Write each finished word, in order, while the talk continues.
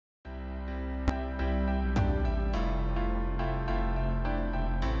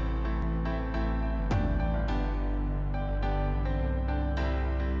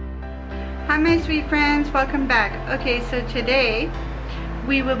Hi my sweet friends, welcome back. Okay, so today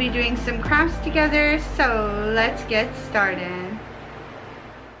we will be doing some crafts together, so let's get started.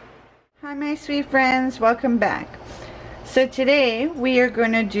 Hi my sweet friends, welcome back. So today we are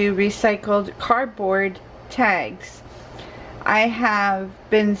going to do recycled cardboard tags. I have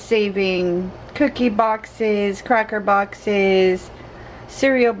been saving cookie boxes, cracker boxes,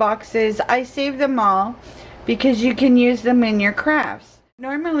 cereal boxes. I save them all because you can use them in your crafts.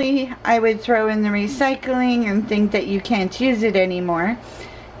 Normally I would throw in the recycling and think that you can't use it anymore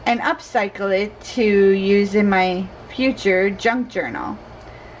and upcycle it to use in my future junk journal.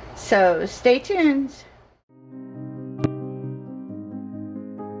 So stay tuned.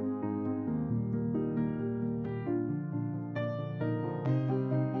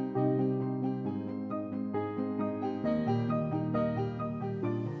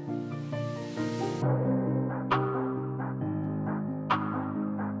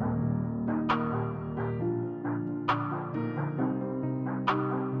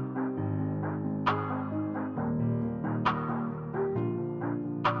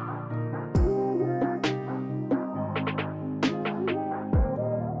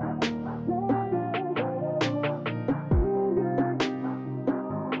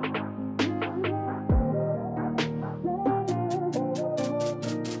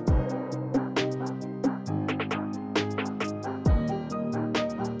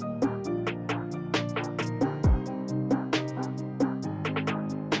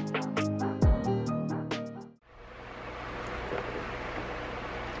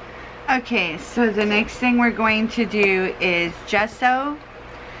 Okay, so the next thing we're going to do is gesso,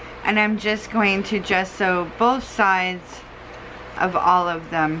 and I'm just going to gesso both sides of all of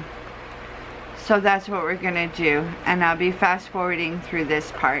them. So that's what we're going to do, and I'll be fast forwarding through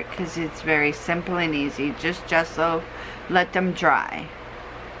this part because it's very simple and easy. Just gesso, let them dry.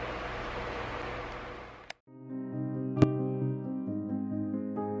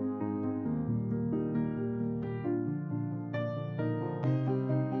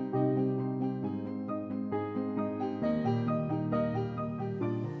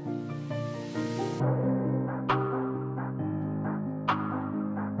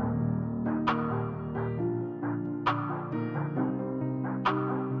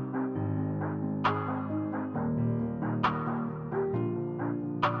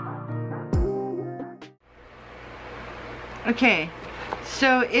 Okay,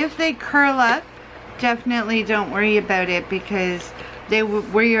 so if they curl up, definitely don't worry about it because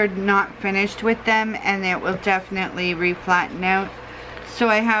we are not finished with them and it will definitely reflatten out. So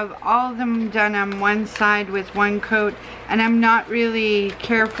I have all of them done on one side with one coat, and I'm not really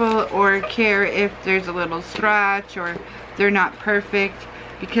careful or care if there's a little scratch or they're not perfect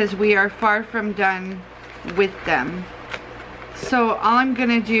because we are far from done with them. So all I'm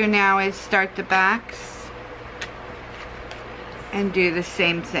gonna do now is start the backs and do the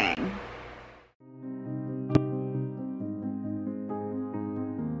same thing.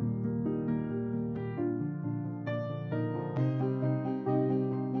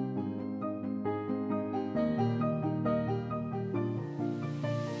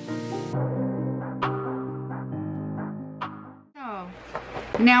 So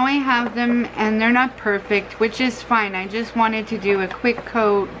now I have them and they're not perfect, which is fine. I just wanted to do a quick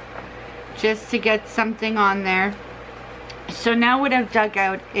coat just to get something on there. So now what I've dug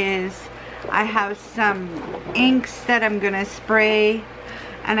out is I have some inks that I'm going to spray,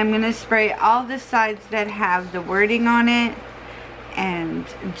 and I'm going to spray all the sides that have the wording on it and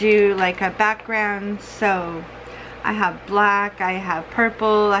do like a background. So I have black, I have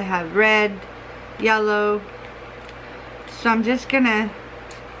purple, I have red, yellow. So I'm just going to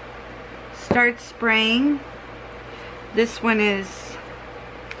start spraying. This one is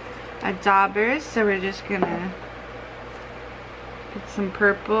a dauber, so we're just going to put some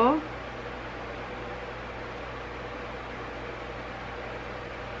purple.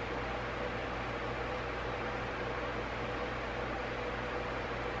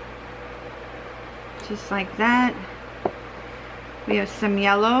 Just like that. We have some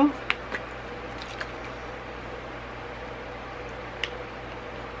yellow.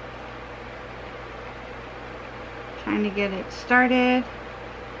 Trying to get it started.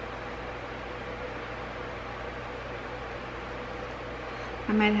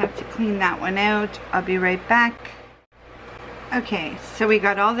 I might have to clean that one out. I'll be right back. Okay, so we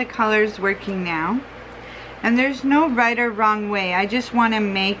got all the colors working now. And there's no right or wrong way. I just want to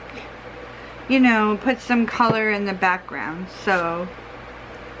make, you know, put some color in the background. So,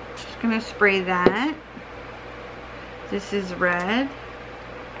 just going to spray that. This is red.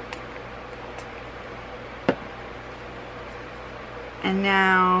 And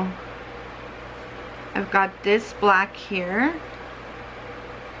now I've got this black here.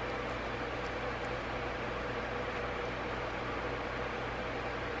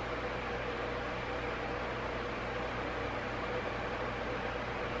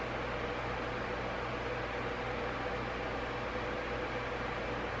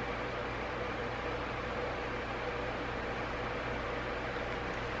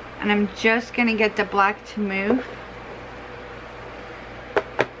 And I'm just going to get the black to move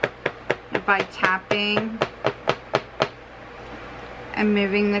by tapping and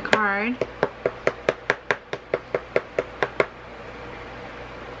moving the card.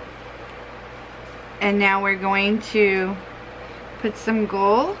 And now we're going to put some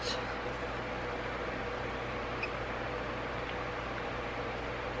gold.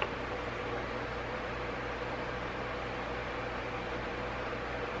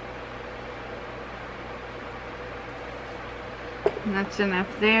 And that's enough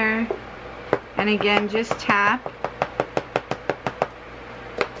there. And again, just tap.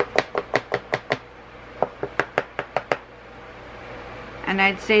 And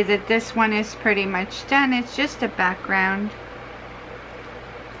I'd say that this one is pretty much done. It's just a background.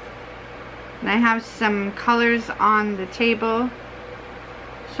 And I have some colors on the table.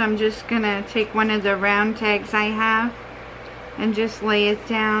 So I'm just gonna take one of the round tags I have and just lay it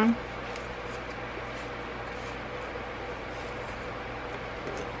down.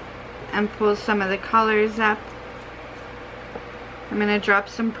 And pull some of the colors up. I'm going to drop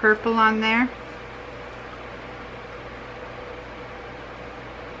some purple on there.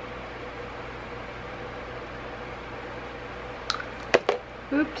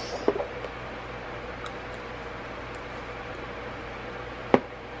 Oops.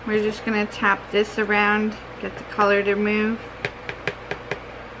 We're just going to tap this around, get the color to move.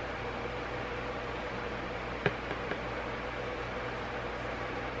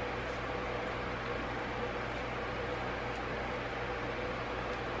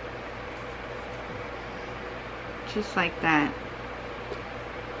 Just like that.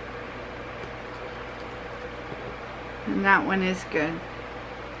 And that one is good.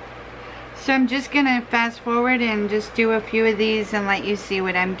 So I'm just gonna fast forward and just do a few of these and let you see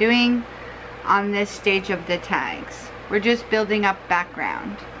what I'm doing on this stage of the tags. We're just building up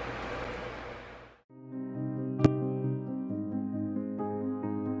background.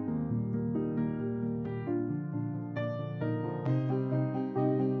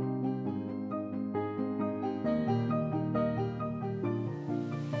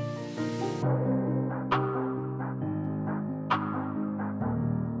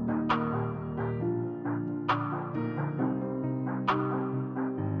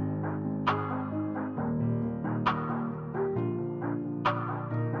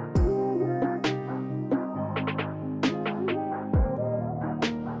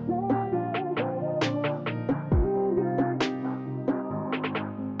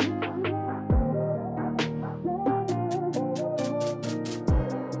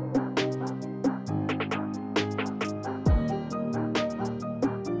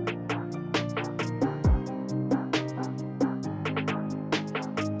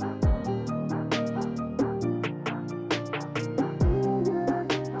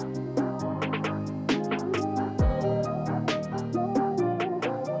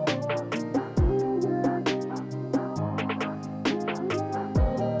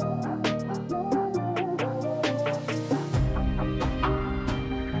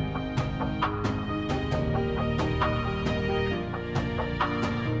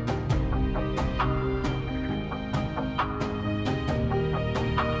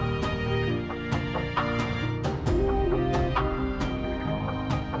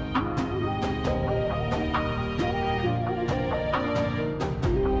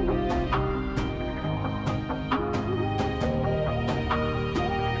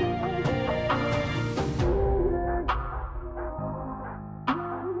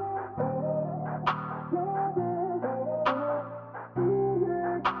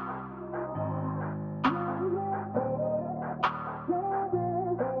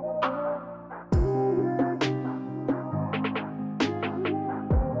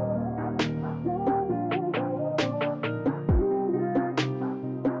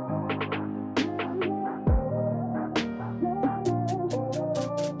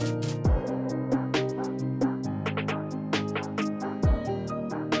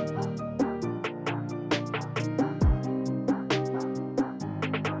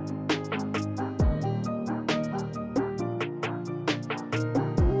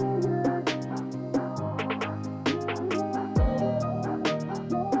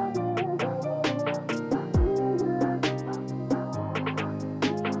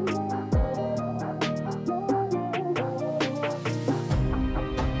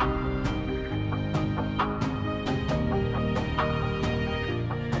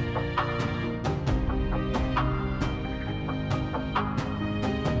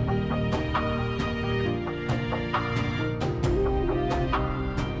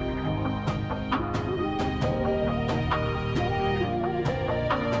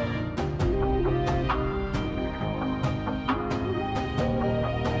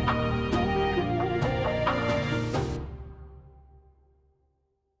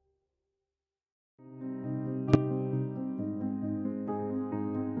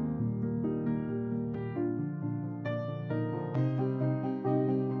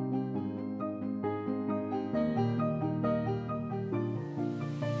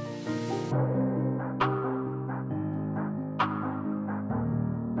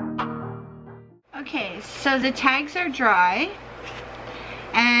 so the tags are dry.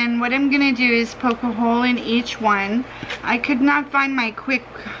 And what I'm going to do is poke a hole in each one. I could not find my quick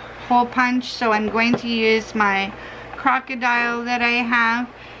hole punch, so I'm going to use my crocodile that I have.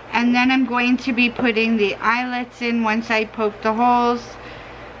 And then I'm going to be putting the eyelets in once I poke the holes.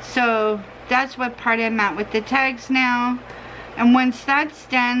 So that's what part I'm at with the tags now. And once that's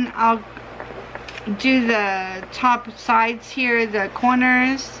done, I'll do the top sides here, the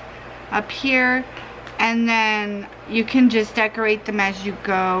corners up here. And then you can just decorate them as you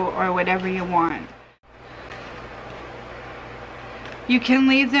go or whatever you want. You can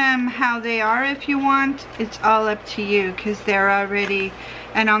leave them how they are if you want. It's all up to you because they're already,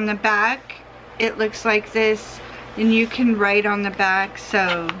 and on the back it looks like this, and you can write on the back,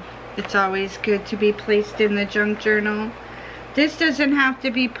 so it's always good to be placed in the junk journal. This doesn't have to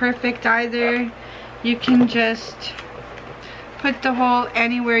be perfect either. You can just put the hole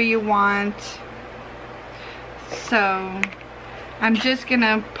anywhere you want. So I'm just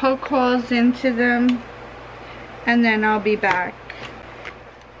gonna poke holes into them and then I'll be back.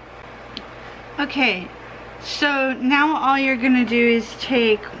 Okay, so now all you're gonna do is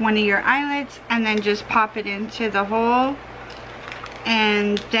take one of your eyelets and then just pop it into the hole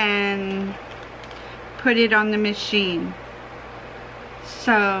and then put it on the machine.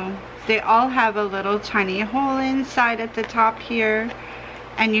 So they all have a little tiny hole inside at the top here.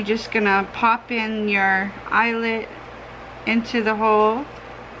 And you're just gonna pop in your eyelet into the hole.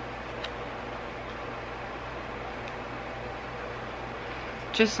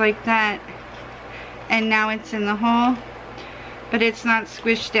 Just like that. And now it's in the hole. But it's not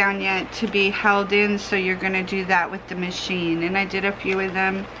squished down yet to be held in, so you're gonna do that with the machine. And I did a few of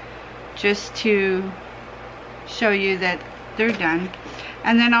them just to show you that they're done.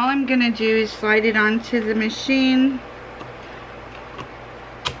 And then all I'm gonna do is slide it onto the machine.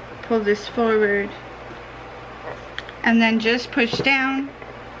 Pull this forward and then just push down,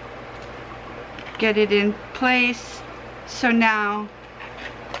 get it in place. So now,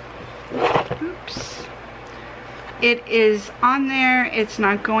 oops, it is on there, it's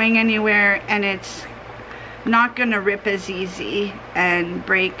not going anywhere, and it's not gonna rip as easy and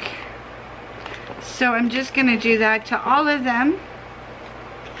break. So I'm just gonna do that to all of them.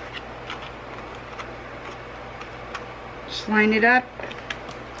 Just line it up.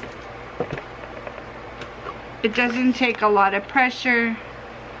 It doesn't take a lot of pressure,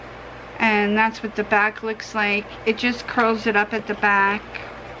 and that's what the back looks like. It just curls it up at the back.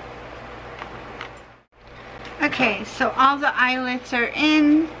 Okay, so all the eyelets are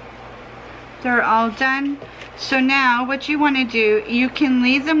in. They're all done. So now what you want to do, you can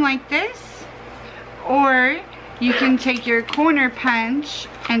leave them like this, or you can take your corner punch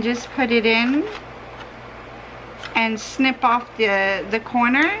and just put it in and snip off the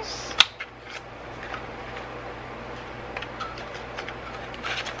corners.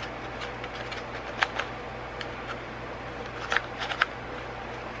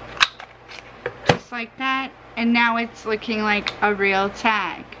 Like that, and now it's looking like a real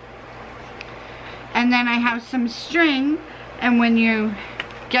tag. And then I have some string, and when you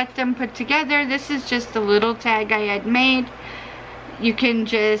get them put together, this is just a little tag I had made. You can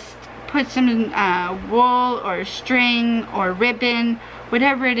just put some wool or string or ribbon,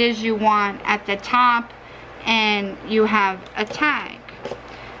 whatever it is you want, at the top, and you have a tag.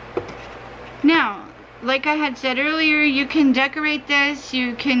 Now, like I had said earlier, you can decorate this,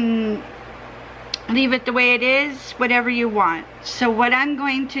 you can leave it the way it is, whatever you want. So what I'm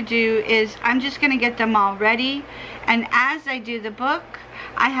going to do is I'm just going to get them all ready, and as I do the book,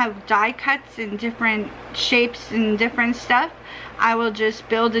 I have die cuts in different shapes and different stuff. I will just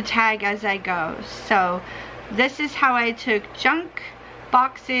build a tag as I go. So this is how I took junk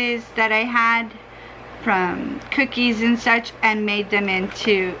boxes that I had from cookies and such and made them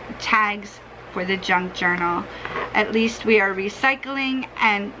into tags for the junk journal. At least we are recycling,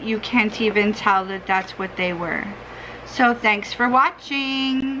 and you can't even tell that that's what they were. So thanks for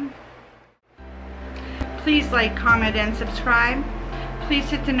watching. Please like, comment, and subscribe. Please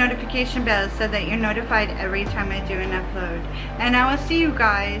hit the notification bell so that you're notified every time I do an upload. And I will see you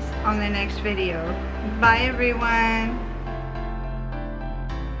guys on the next video. Bye everyone.